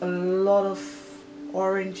eat a lot of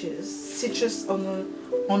oranges, citrus on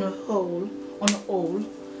a whole.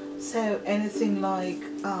 So anything like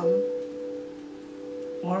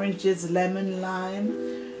oranges, lemon, lime,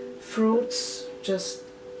 fruits, just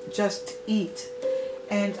eat.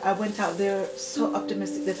 and I went out there so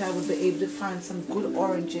optimistic that I would be able to find some good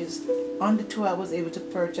oranges on the two I was able to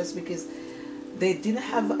purchase, because they didn't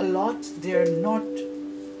have a lot. They're not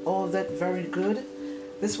all that very good.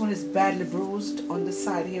 This one is badly bruised on the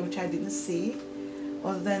side here, which I didn't see.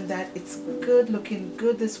 Other than that, it's good, looking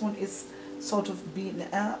good. This one is sort of beaten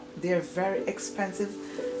up. They're very expensive.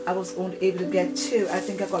 I was only able to get two. I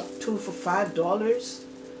think I got two for $5.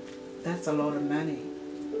 That's a lot of money.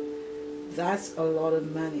 That's a lot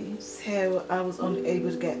of money. So I was only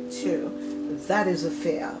able to get two. That is a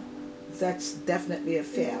fail. That's definitely a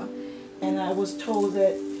fail. And I was told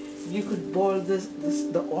that you could boil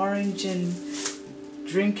the orange and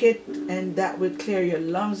drink it, and that would clear your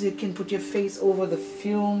lungs. You can put your face over the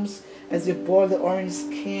fumes as you boil the orange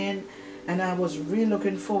skin. And I was really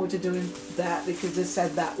looking forward to doing that, because they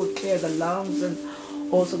said that would clear the lungs and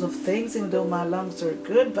all sorts of things, even though my lungs are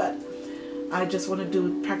good. But I just want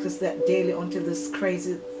to practice that daily until this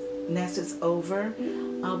craziness is over.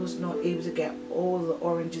 I was not able to get all the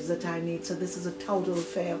oranges that I need, so this is a total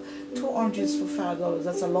fail. 2 oranges for $5,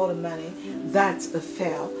 that's a lot of money. That's a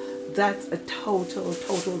fail. That's a total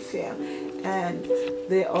fail. And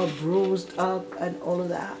they are bruised up and all of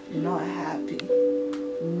that. Not happy.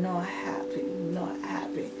 Not happy. Not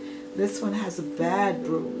happy. This one has a bad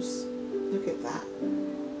bruise. Look at that.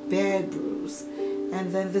 Bad bruise.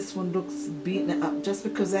 And then this one looks beaten up. Just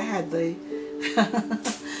because I had the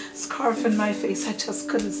scarf in my face, I just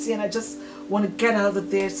couldn't see, and I just want to get out of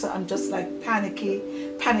there, so I'm just like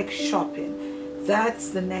panic shopping. That's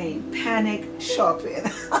the name, panic shopping.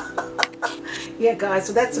 Yeah, guys,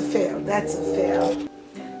 so that's a fail. That's a fail.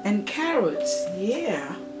 And carrots,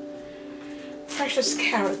 yeah, precious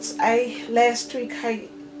carrots. Last week I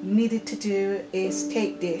needed to do a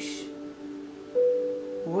steak dish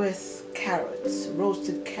with carrots,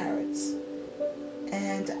 roasted carrots,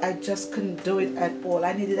 and I just couldn't do it at all.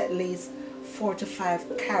 I needed at least 4 to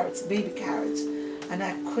 5 carrots, baby carrots, and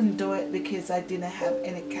I couldn't do it because I didn't have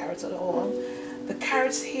any carrots at all. The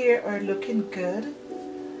carrots here are looking good.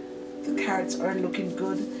 The carrots are looking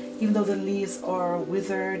good, even though the leaves are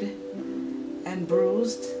withered and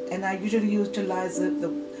bruised, and I usually utilize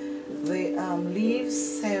the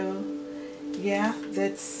leaves, so yeah,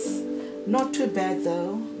 that's not too bad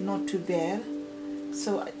though, not too bad.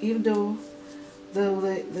 So even though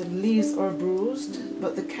the leaves are bruised,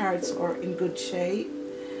 but the carrots are in good shape,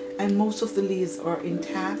 and most of the leaves are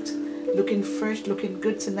intact, looking fresh, looking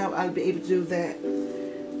good. So now I'll be able to do that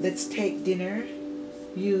steak dinner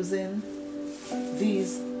using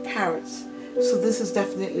these carrots. So this is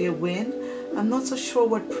definitely a win. I'm not so sure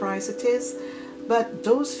what price it is, but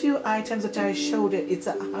those few items that I showed it, it's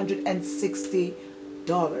 $160.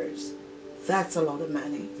 That's a lot of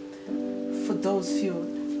money for those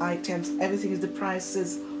few items. Everything is, the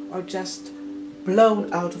prices are just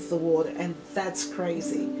blown out of the water, and that's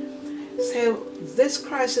crazy. So this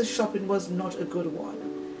crisis shopping was not a good one.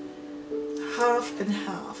 Half and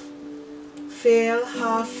half. Fail,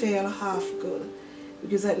 half good,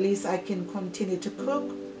 because at least I can continue to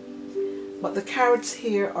cook. But the carrots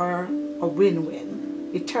here are a win-win.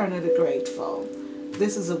 Eternally grateful.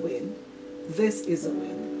 This is a win. This is a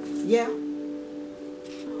win. Yeah.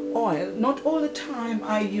 Oil. Not all the time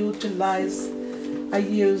I use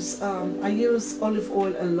olive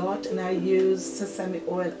oil a lot, and I use sesame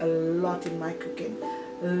oil a lot in my cooking.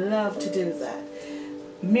 Love to do that.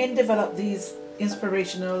 Men develop these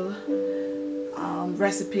inspirational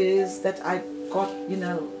recipes that I got,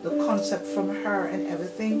 the concept from her and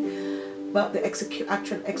everything, but the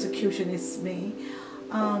actual execution is me.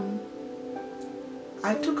 I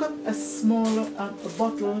took up a small a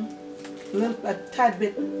bottle, a tad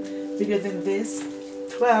bit bigger than this,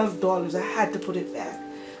 $12. I had to put it back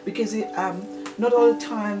because not all the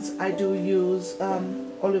times I do use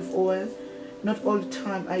olive oil. Not all the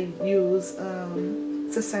time I use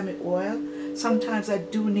sesame oil. Sometimes I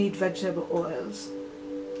do need vegetable oils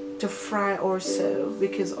to fry or so,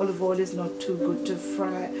 because olive oil is not too good to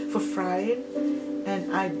for frying,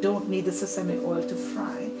 and I don't need the sesame oil to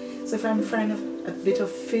fry. So if I'm frying a bit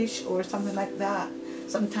of fish or something like that,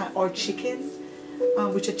 or chicken,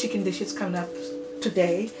 which a chicken dish is coming up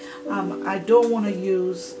today, I don't want to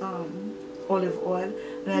use olive oil,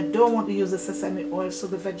 and I don't want to use the sesame oil, so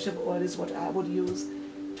the vegetable oil is what I would use.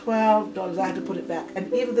 $12. I had to put it back.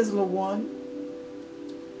 And even this little one,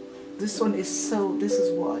 this one is this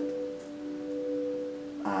is what,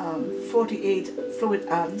 48 fluid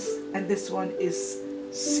ounce, and this one is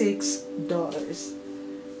 $6.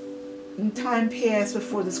 In time past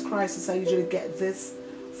before this crisis, I usually get this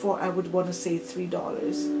for, I would want to say, $3.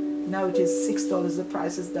 Now it is $6. The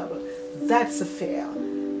price is double. That's a fail.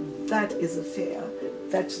 That is a fail.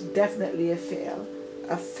 That's definitely a fail.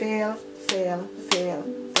 A fail, fail, fail,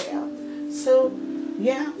 fail. So,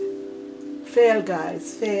 yeah, fail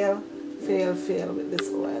guys, fail, fail, fail with this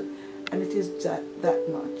oil. And it is that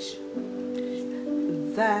much.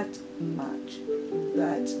 That much.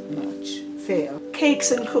 That much. Fail.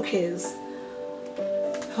 Cakes and cookies.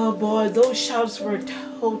 Oh boy, those shelves were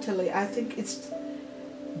totally, I think it's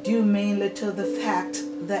due mainly to the fact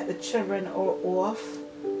that the children are off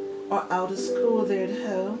or out of school, they're at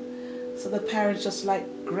home. So the parents just like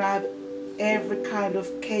grab every kind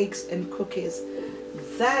of cakes and cookies.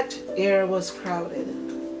 That area was crowded.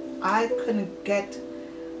 I couldn't get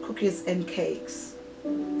cookies and cakes.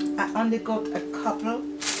 I only got a couple.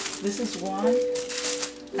 This is one,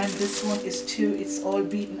 and this one is two. It's all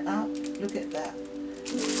beaten up. Look at that.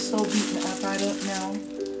 So beaten up, I don't know.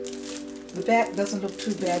 The back doesn't look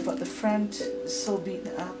too bad, but the front is so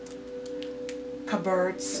beaten up.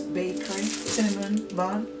 Cupboards Bakery, cinnamon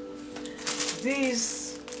bun.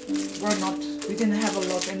 These were not, we didn't have a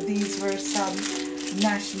lot, and these were some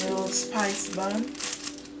National Spice bun.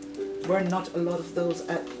 Were not a lot of those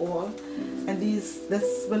at all. And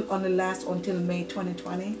this will only last until May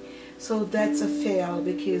 2020. So that's a fail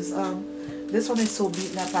because this one is so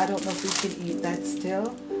beaten up. I don't know if we can eat that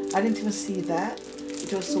still. I didn't even see that.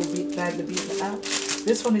 It was so badly beaten up.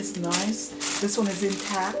 This one is nice. This one is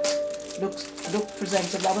intact. Look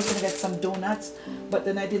presentable. I was gonna get some donuts, but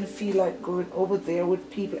then I didn't feel like going over there with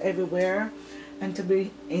people everywhere, and to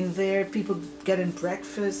be in there, people getting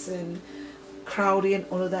breakfast and crowding and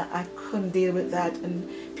all of that. I couldn't deal with that, and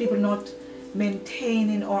people not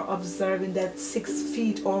maintaining or observing that 6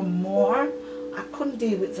 feet or more. I couldn't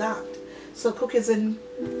deal with that. So cookies and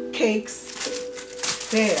cakes,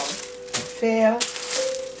 fail, fail,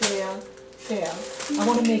 fail, fail. I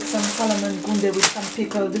want to make some Solomon gunde with some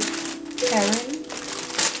pickled herring,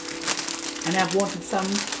 and I've wanted some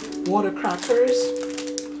water crackers.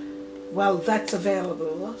 Well, that's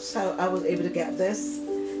available, so I was able to get this.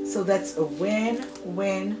 So that's a win,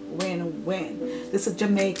 win, win, win. This is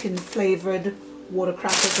Jamaican flavored water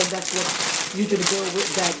crackers, and that's what usually go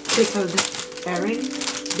with that pickled herring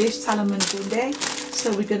dish, Solomon gunde.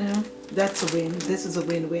 So we're gonna, that's a win. This is a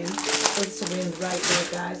win-win. So it's a win right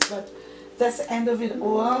there, guys. But that's the end of it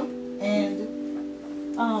all. And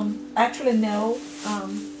actually no,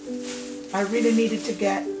 I really needed to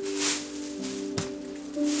get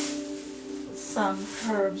some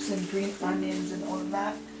herbs and green onions and all of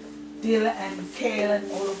that, dill and kale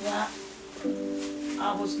and all of that.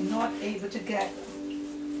 I was not able to get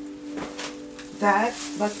that,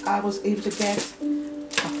 but I was able to get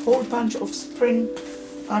a whole bunch of spring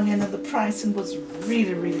onion, and the pricing was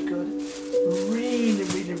really, really good. Really,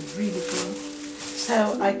 really, really good.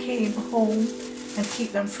 So I came home and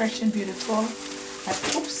keep them fresh and beautiful. I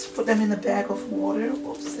put them in a bag of water.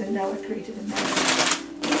 Oops, and now I created a mess.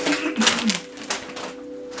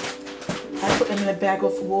 I put them in a bag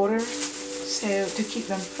of water so to keep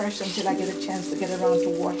them fresh until I get a chance to get around to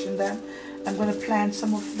washing them. I'm going to plant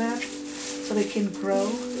some of them so they can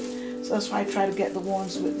grow. So that's why I try to get the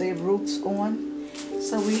ones with their roots on.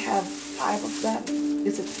 So we have 5 of them.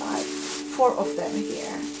 Is it 5? 4 of them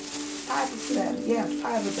here. 5 of them. Yeah,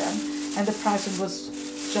 5 of them. And the pricing was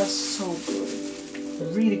just so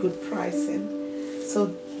good. Really good pricing.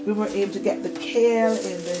 So we were able to get the kale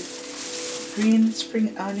and the green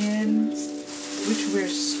spring onions, which we're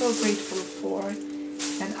so grateful for.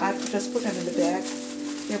 And I just put them in the bag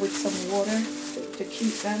here with some water to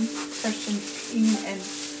keep them fresh and clean, and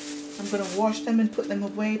I'm going to wash them and put them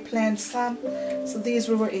away, plant some. So these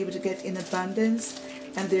we were able to get in abundance,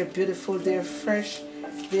 and they're beautiful, they're fresh,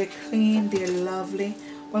 they're clean, they're lovely.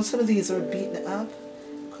 Well, some of these are beaten up,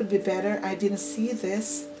 could be better. I didn't see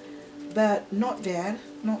this, but not bad,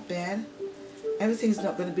 not bad. Everything's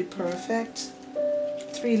not going to be perfect.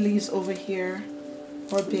 3 leaves over here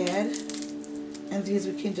are bad, and these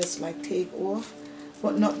we can just like take off,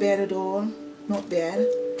 but not bad at all. Not bad,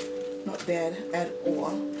 not bad at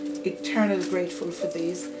all. Eternally grateful for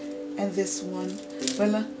these. And this one,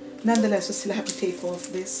 well, nonetheless I still have to take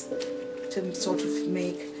off this to sort of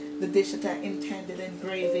make the dish that I intended, and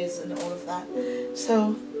gravies and all of that.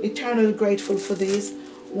 So eternally grateful for these.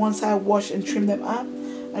 Once I wash and trim them up,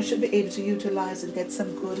 I should be able to utilize and get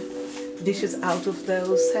some good dishes out of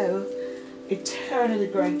those. So eternally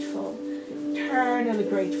grateful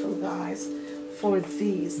guys for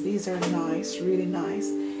these. These are nice, really nice.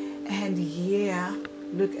 And yeah,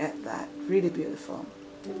 look at that, really beautiful,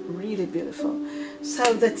 really beautiful.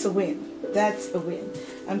 So that's a win, that's a win.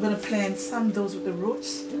 I'm going to plant some of those with the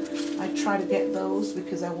roots. I try to get those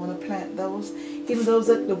because I want to plant those. Even those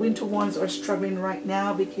that the winter ones are struggling right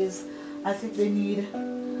now because I think they need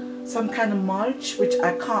some kind of mulch, which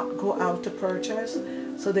I can't go out to purchase.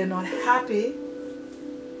 So they're not happy.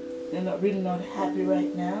 They're really not happy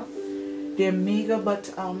right now. They're meager,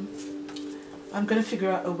 but I'm gonna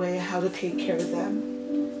figure out a way how to take care of them.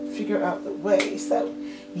 Figure out the way. So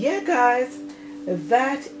yeah, guys,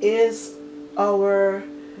 that is our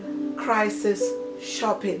crisis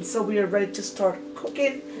shopping. So we are ready to start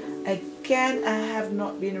cooking again. I have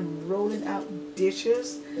not been rolling out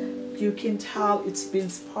dishes. You can tell it's been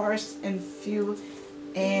sparse and few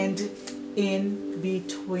and in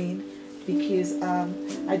between, because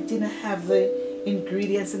I didn't have the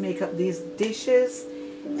ingredients to make up these dishes,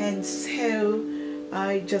 and so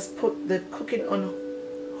I just put the cooking on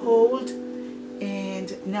hold,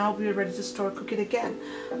 and now we're ready to start cooking again.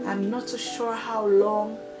 I'm not so sure how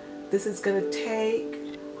long this is gonna take,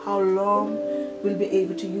 how long we'll be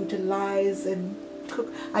able to utilize and cook.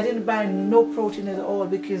 I didn't buy no protein at all,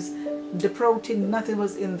 because the protein, nothing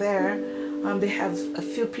was in there. They have a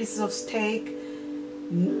few pieces of steak,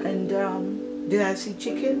 and did I see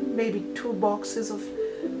chicken? Maybe two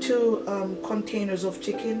containers of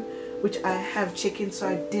chicken, which I have chicken, so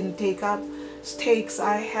I didn't take up. Steaks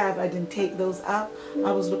I didn't take those up.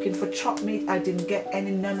 I was looking for chopped meat, I didn't get any,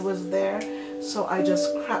 none was there, so I just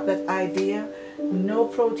scrapped that idea. No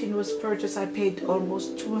protein was purchased. I paid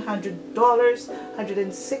almost $200,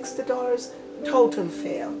 $160. Total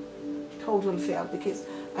fail, because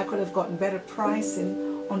I could have gotten better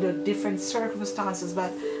pricing under different circumstances,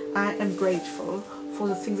 but I am grateful for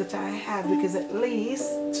the things that I have, because at least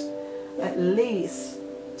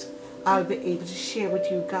I'll be able to share with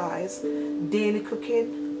you guys daily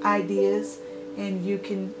cooking ideas, and you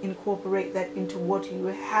can incorporate that into what you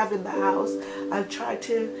have in the house. I'll try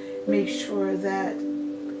to make sure that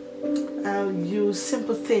I'll use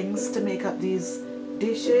simple things to make up these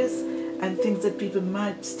dishes, and things that people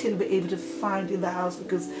might still be able to find in the house,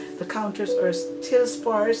 because the counters are still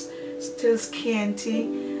sparse, still scanty,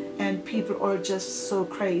 and people are just so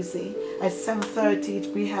crazy. At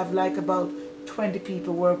 7:30 we have like about 20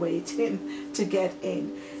 people were waiting to get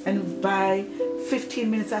in, and by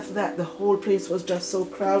 15 minutes after that the whole place was just so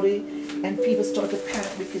crowded, and people start to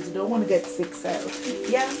panic because they don't want to get sick. So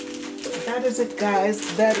yeah, that is it, guys.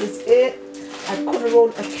 That is it. I couldn't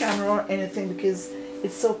roll a camera or anything because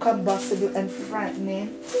it's so combustible and frightening,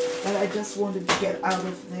 but I just wanted to get out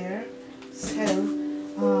of there, so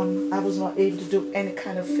I was not able to do any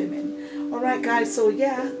kind of filming. Alright guys, so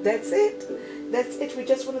yeah, that's it. We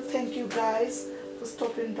just want to thank you guys for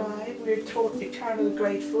stopping by. We're totally eternally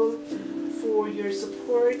grateful for your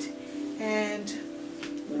support, and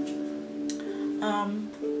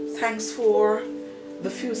thanks for the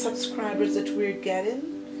few subscribers that we're getting.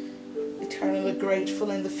 Eternally grateful,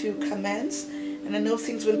 and the few comments. And I know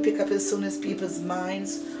things will pick up as soon as people's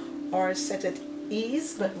minds are set at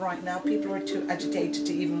ease, but right now people are too agitated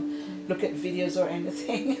to even look at videos or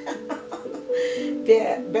anything.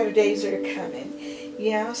 Better days are coming.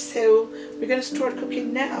 Yeah, so we're going to start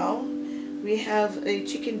cooking now. We have a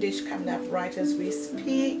chicken dish coming up right as we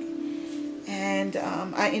speak, and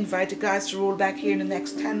I invite you guys to roll back here in the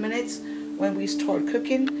next 10 minutes when we start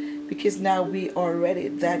cooking, because now we are ready.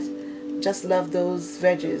 Just love those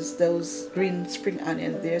veggies, those green spring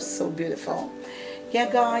onions. They're so beautiful. Yeah,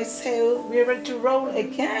 guys, so we're ready to roll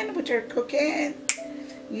again with our cooking.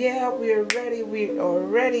 Yeah, we're ready. We are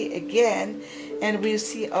ready again, and we'll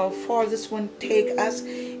see how far this one take us,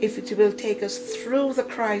 if it will take us through the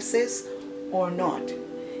crisis or not.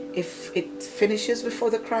 If it finishes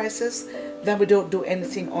before the crisis, then we don't do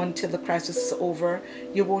anything until the crisis is over.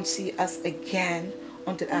 You won't see us again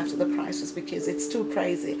until after the crisis, because it's too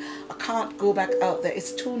crazy. I can't go back out there.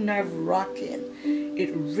 It's too nerve-wracking.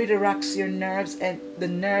 It really rocks your nerves, and the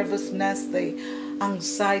nervousness, the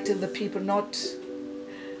anxiety, the people not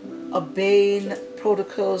obeying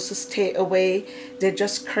protocols to stay away. They're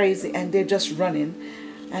just crazy, and they're just running,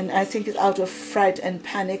 and I think it's out of fright and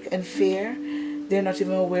panic and fear. They're not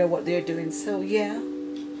even aware what they're doing. So yeah,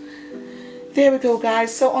 there we go,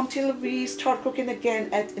 guys. So until we start cooking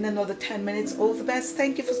again in another 10 minutes, all the best.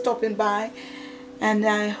 Thank you for stopping by, and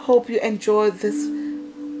I hope you enjoyed this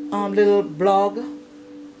little vlog.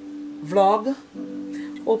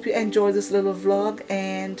 Hope you enjoyed this little vlog,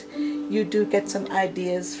 and you do get some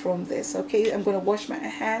ideas from this. Okay, I'm going to wash my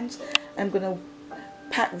hands. I'm going to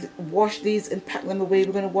wash these and pack them away.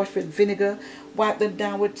 We're going to wash with vinegar, wipe them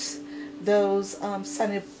down with those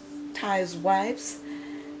sanitized wipes,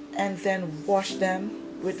 and then wash them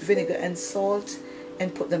with vinegar and salt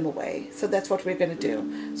and put them away. So that's what we're going to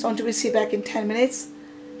do. So until we see you back in 10 minutes,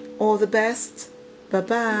 all the best. Bye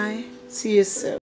bye. See you soon.